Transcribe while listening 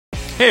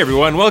Hey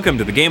everyone, welcome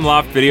to the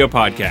Gameloft Video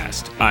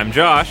Podcast. I'm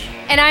Josh.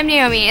 And I'm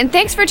Naomi, and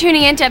thanks for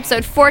tuning in to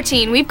episode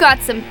 14. We've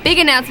got some big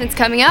announcements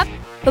coming up,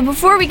 but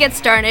before we get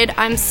started,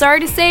 I'm sorry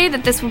to say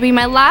that this will be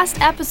my last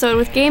episode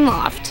with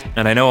Gameloft.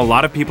 And I know a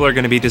lot of people are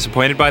going to be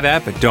disappointed by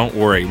that, but don't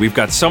worry. We've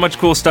got so much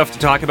cool stuff to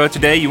talk about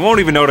today, you won't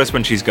even notice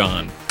when she's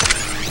gone.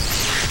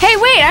 Hey,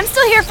 wait, I'm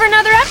still here for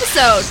another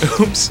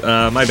episode. Oops,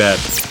 my bad.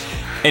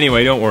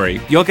 Anyway, don't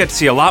worry. You'll get to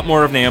see a lot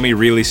more of Naomi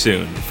really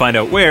soon. To find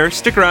out where,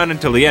 stick around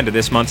until the end of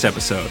this month's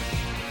episode.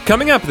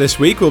 Coming up this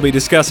week, we'll be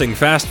discussing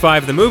Fast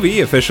 5 the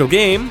movie, official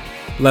game,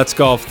 Let's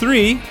Golf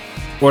 3,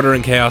 Order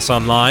and Chaos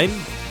Online,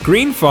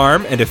 Green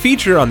Farm, and a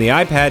feature on the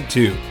iPad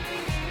 2.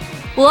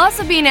 We'll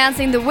also be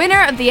announcing the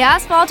winner of the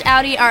Asphalt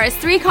Audi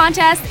RS3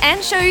 contest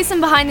and show you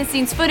some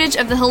behind-the-scenes footage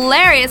of the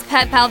hilarious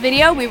Pet Pal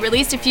video we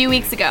released a few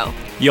weeks ago.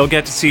 You'll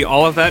get to see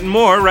all of that and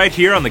more right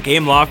here on the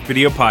Gameloft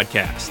Video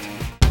Podcast.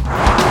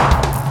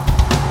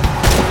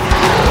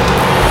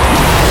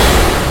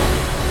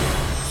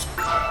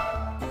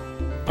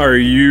 Are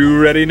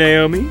you ready,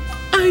 Naomi?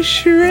 I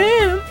sure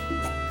am.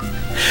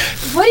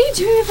 What are you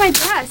doing with my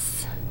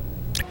dress?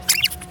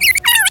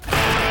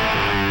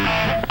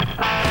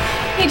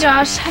 Hey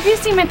Josh, have you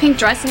seen my pink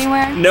dress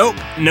anywhere? Nope,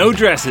 no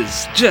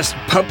dresses, just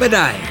puppet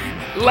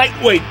iron.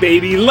 Lightweight,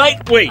 baby,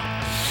 lightweight.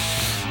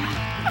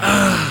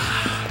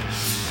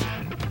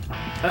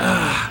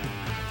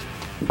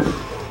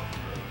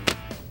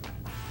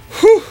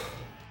 Whew.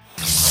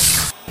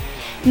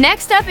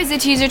 Next up is a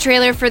teaser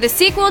trailer for the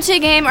sequel to a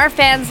game our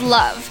fans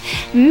love.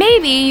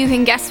 Maybe you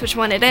can guess which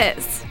one it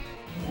is.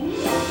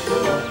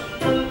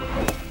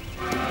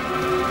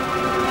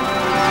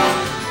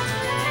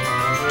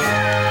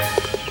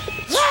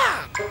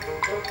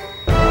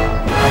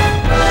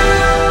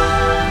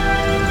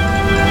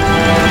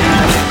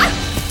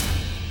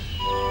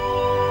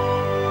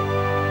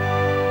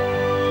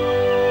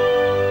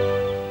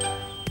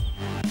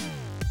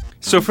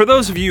 So for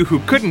those of you who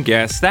couldn't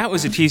guess, that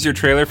was a teaser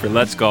trailer for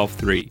Let's Golf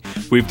 3.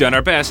 We've done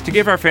our best to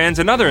give our fans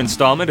another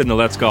installment in the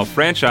Let's Golf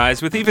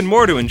franchise with even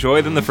more to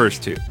enjoy than the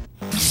first two.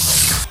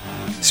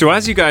 So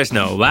as you guys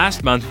know,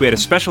 last month we had a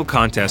special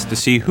contest to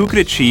see who could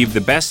achieve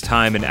the best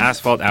time in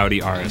Asphalt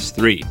Audi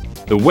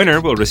RS3. The winner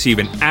will receive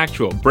an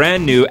actual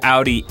brand new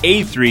Audi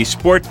A3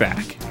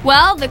 Sportback.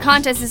 Well, the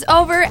contest is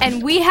over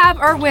and we have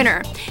our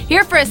winner.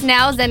 Here for us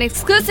now is an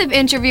exclusive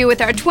interview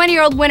with our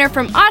 20-year-old winner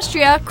from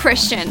Austria,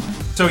 Christian.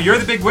 So you're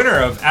the big winner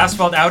of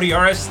Asphalt Audi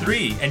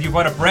RS3, and you've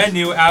won a brand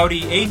new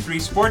Audi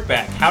A3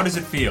 Sportback. How does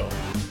it feel?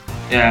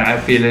 Yeah, I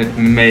feel it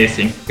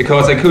amazing,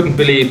 because I couldn't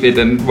believe it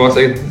and it was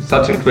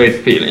such a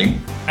great feeling.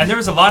 And there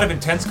was a lot of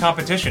intense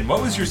competition.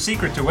 What was your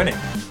secret to winning?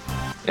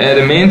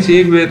 The main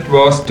secret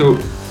was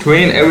to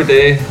train every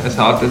day as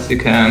hard as you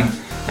can,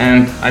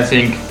 and I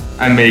think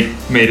I made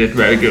it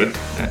very good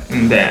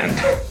in the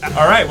end.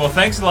 All right, well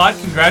thanks a lot,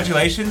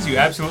 congratulations, you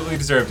absolutely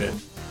deserved it.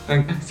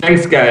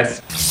 Thanks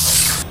guys.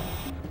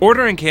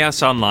 Order and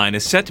Chaos Online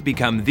is set to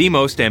become the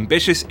most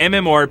ambitious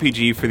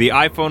MMORPG for the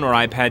iPhone or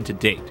iPad to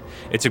date.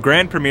 It's a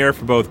grand premiere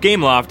for both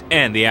Gameloft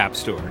and the App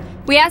Store.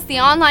 We asked the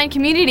online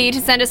community to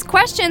send us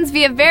questions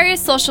via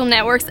various social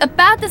networks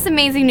about this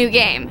amazing new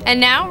game, and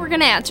now we're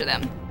going to answer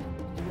them.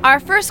 Our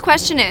first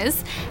question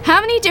is, how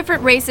many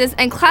different races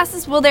and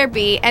classes will there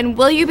be, and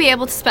will you be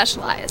able to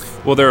specialize?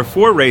 Well, there are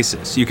 4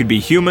 races. You could be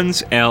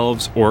humans,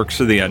 elves,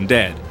 orcs, or the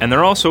undead. And there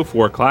are also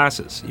 4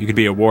 classes. You could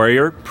be a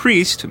warrior,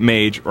 priest,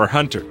 mage, or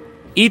hunter.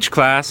 Each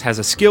class has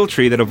a skill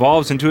tree that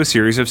evolves into a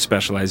series of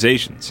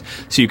specializations,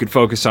 so you could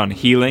focus on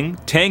healing,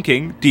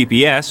 tanking,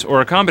 DPS, or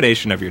a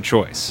combination of your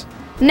choice.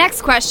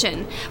 Next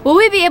question. Will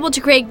we be able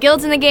to create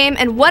guilds in the game,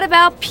 and what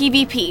about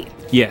PvP?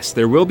 Yes,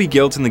 there will be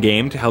guilds in the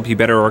game to help you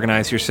better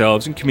organize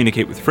yourselves and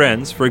communicate with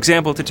friends, for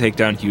example to take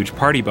down huge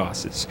party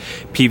bosses.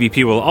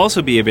 PvP will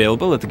also be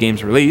available at the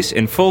game's release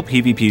in full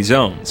PvP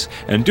zones,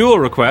 and duel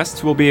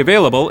requests will be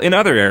available in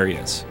other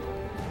areas.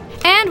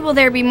 And will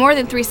there be more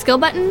than 3 skill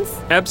buttons?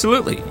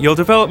 Absolutely. You'll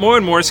develop more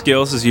and more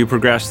skills as you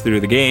progress through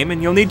the game,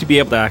 and you'll need to be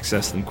able to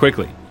access them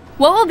quickly.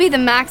 What will be the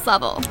max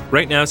level?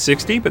 Right now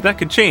 60, but that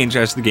could change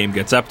as the game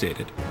gets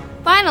updated.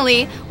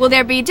 Finally, will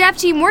there be a dev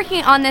team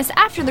working on this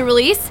after the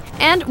release,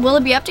 and will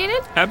it be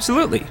updated?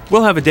 Absolutely.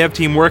 We'll have a dev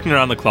team working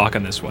around the clock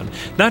on this one,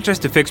 not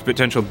just to fix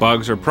potential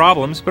bugs or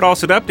problems, but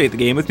also to update the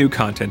game with new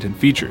content and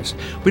features.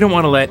 We don't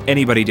want to let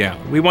anybody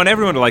down. We want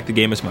everyone to like the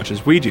game as much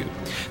as we do.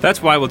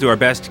 That's why we'll do our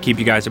best to keep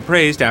you guys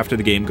appraised after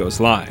the game goes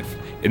live.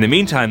 In the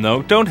meantime,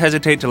 though, don't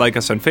hesitate to like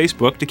us on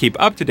Facebook to keep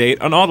up to date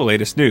on all the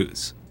latest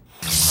news.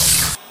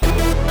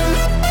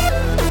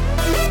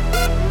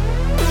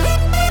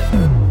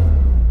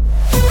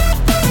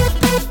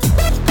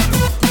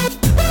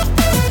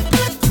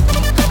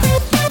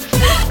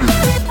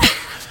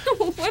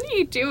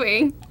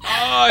 Doing?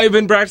 I've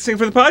been practicing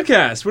for the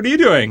podcast. What are you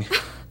doing?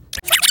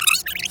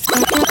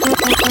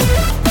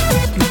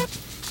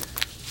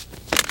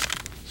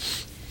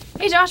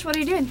 Hey Josh, what are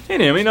you doing? Hey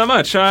Naomi, not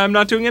much. I'm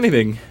not doing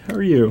anything. How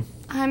are you?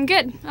 I'm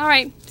good. All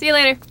right. See you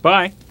later.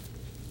 Bye.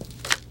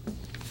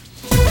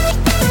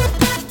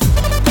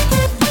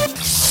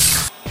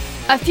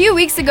 A few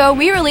weeks ago,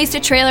 we released a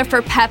trailer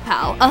for Pet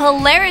Pal, a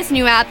hilarious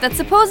new app that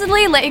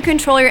supposedly let you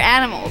control your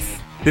animals.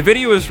 The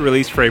video was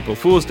released for April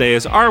Fool's Day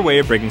as our way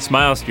of bringing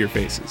smiles to your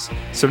faces.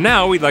 So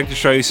now we'd like to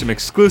show you some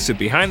exclusive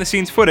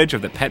behind-the-scenes footage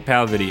of the Pet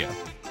Pal video.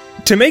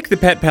 To make the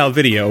Pet Pal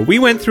video, we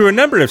went through a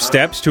number of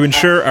steps to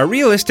ensure a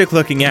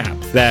realistic-looking app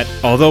that,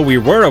 although we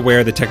were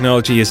aware the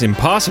technology is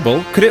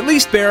impossible, could at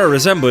least bear a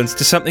resemblance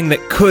to something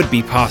that could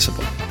be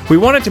possible. We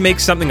wanted to make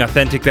something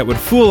authentic that would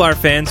fool our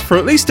fans for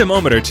at least a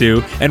moment or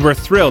two, and were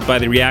thrilled by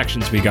the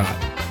reactions we got.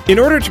 In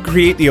order to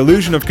create the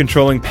illusion of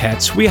controlling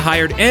pets, we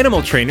hired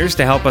animal trainers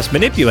to help us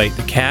manipulate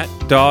the cat,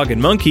 dog,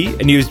 and monkey,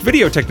 and used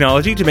video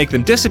technology to make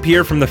them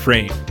disappear from the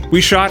frame.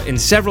 We shot in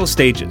several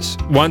stages,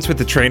 once with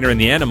the trainer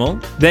and the animal,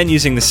 then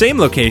using the same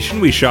location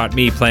we shot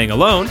me playing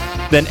alone,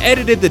 then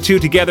edited the two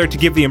together to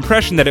give the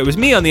impression that it was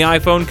me on the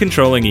iPhone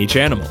controlling each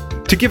animal.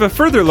 To give a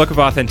further look of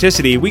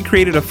authenticity, we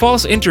created a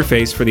false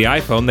interface for the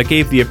iPhone that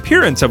gave the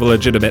appearance of a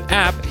legitimate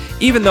app,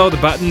 even though the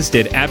buttons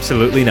did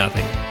absolutely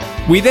nothing.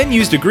 We then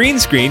used a green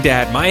screen to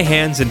add my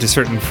hands into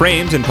certain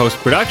frames in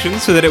post-production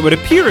so that it would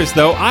appear as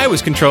though I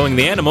was controlling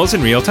the animals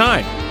in real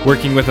time.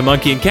 Working with the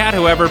monkey and cat,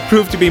 however,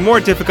 proved to be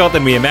more difficult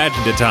than we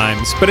imagined at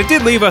times, but it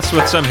did leave us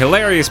with some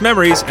hilarious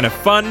memories and a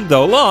fun,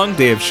 though long,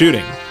 day of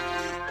shooting.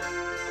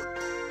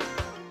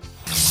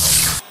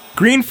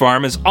 Green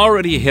Farm is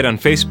already a hit on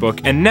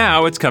Facebook, and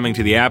now it's coming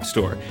to the App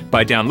Store.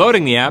 By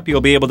downloading the app, you'll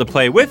be able to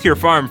play with your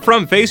farm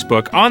from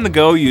Facebook on the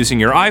go using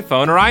your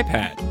iPhone or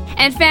iPad.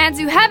 And fans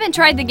who haven't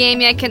tried the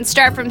game yet can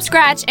start from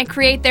scratch and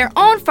create their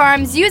own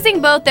farms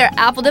using both their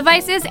Apple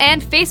devices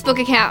and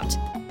Facebook account.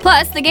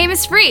 Plus, the game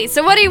is free,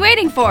 so what are you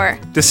waiting for?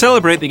 To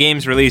celebrate the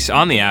game's release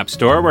on the App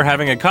Store, we're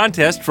having a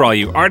contest for all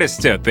you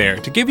artists out there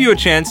to give you a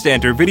chance to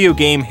enter video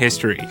game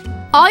history.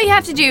 All you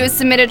have to do is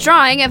submit a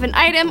drawing of an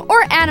item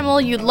or animal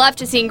you'd love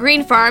to see in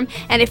Green Farm,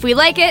 and if we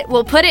like it,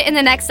 we'll put it in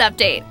the next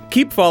update.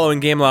 Keep following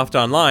Gameloft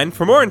online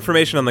for more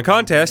information on the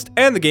contest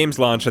and the game's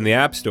launch on the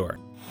App Store.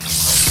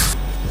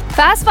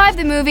 Fast 5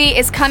 the movie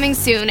is coming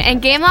soon,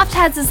 and Gameloft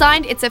has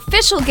designed its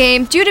official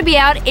game due to be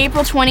out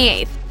April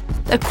 28th.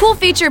 The cool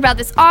feature about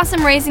this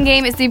awesome racing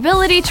game is the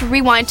ability to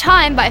rewind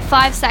time by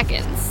 5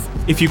 seconds.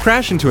 If you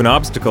crash into an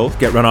obstacle,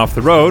 get run off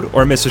the road,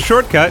 or miss a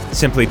shortcut,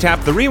 simply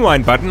tap the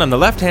rewind button on the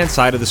left-hand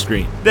side of the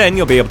screen. Then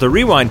you'll be able to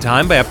rewind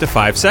time by up to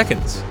 5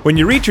 seconds. When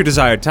you reach your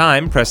desired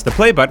time, press the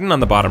play button on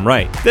the bottom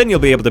right. Then you'll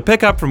be able to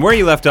pick up from where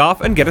you left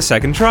off and get a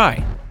second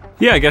try.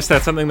 Yeah, I guess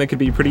that's something that could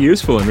be pretty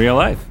useful in real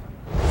life.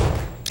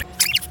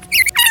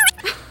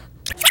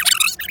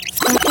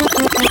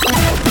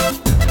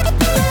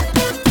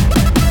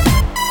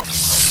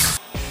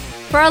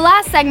 For our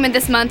last segment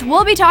this month,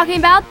 we'll be talking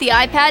about the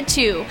iPad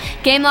 2.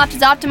 Gameloft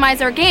has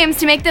optimized our games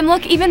to make them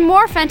look even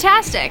more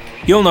fantastic.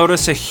 You'll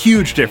notice a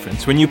huge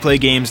difference when you play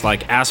games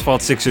like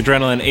Asphalt 6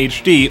 Adrenaline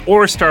HD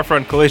or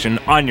Starfront Collision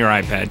on your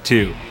iPad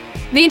 2.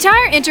 The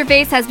entire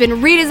interface has been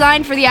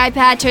redesigned for the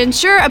iPad to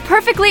ensure a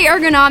perfectly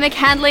ergonomic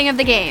handling of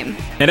the game.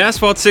 And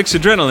Asphalt 6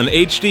 Adrenaline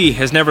HD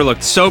has never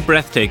looked so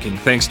breathtaking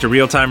thanks to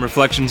real-time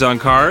reflections on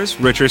cars,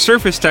 richer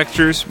surface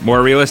textures,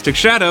 more realistic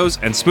shadows,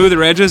 and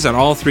smoother edges on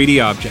all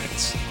 3D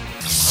objects.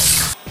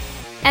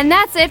 And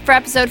that's it for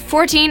episode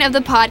 14 of the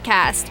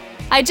podcast.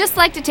 I'd just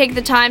like to take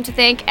the time to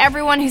thank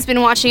everyone who's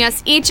been watching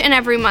us each and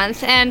every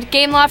month, and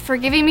Gameloft for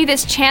giving me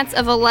this chance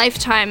of a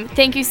lifetime.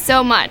 Thank you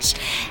so much.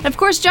 And of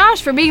course,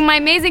 Josh for being my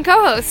amazing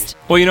co-host.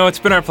 Well, you know, it's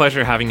been our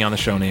pleasure having you on the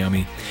show,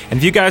 Naomi. And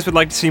if you guys would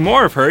like to see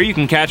more of her, you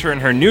can catch her in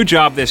her new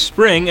job this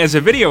spring as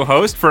a video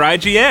host for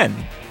IGN.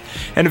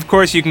 And of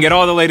course, you can get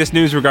all the latest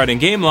news regarding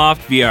Gameloft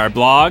via our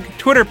blog,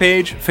 Twitter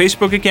page,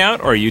 Facebook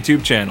account, or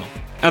YouTube channel.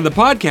 And the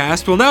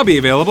podcast will now be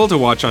available to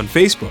watch on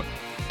Facebook.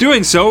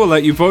 Doing so will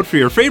let you vote for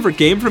your favorite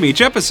game from each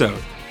episode.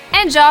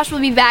 And Josh will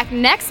be back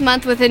next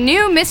month with a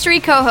new mystery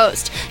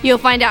co-host. You'll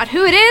find out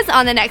who it is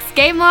on the next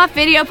Gameloft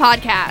video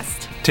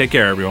podcast. Take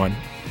care, everyone.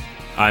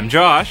 I'm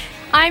Josh.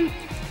 And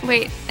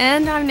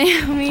I'm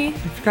Naomi. I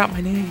forgot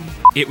my name.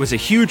 It was a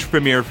huge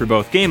premiere for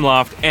both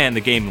Gameloft and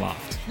the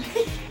Gameloft.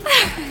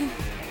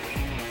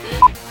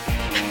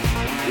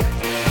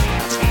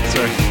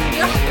 Sorry.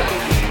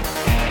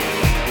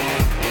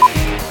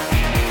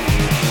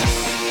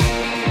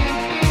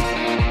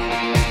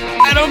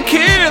 I don't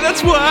care,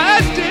 that's why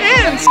I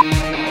dance!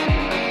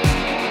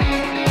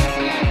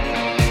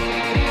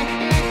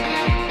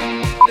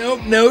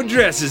 Nope, no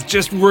dresses,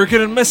 just working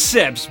on my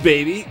seps,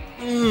 baby.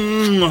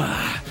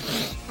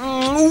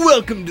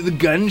 Welcome to the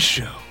gun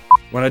show.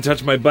 Wanna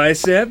touch my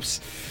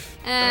biceps?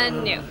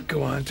 No.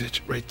 Go on, touch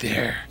it right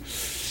there.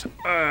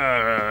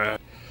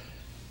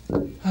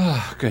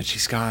 Oh, good,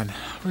 she's gone.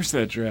 Where's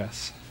that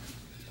dress?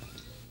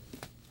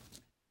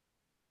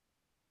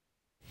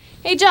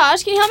 Hey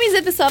Josh, can you help me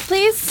zip this up,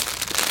 please?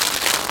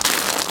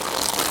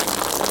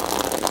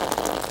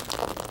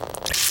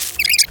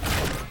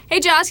 Hey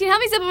Josh, can you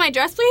help me zip up my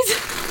dress, please?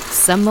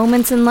 Some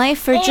moments in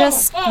life are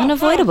just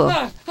unavoidable.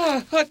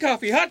 Hot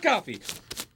coffee, hot coffee.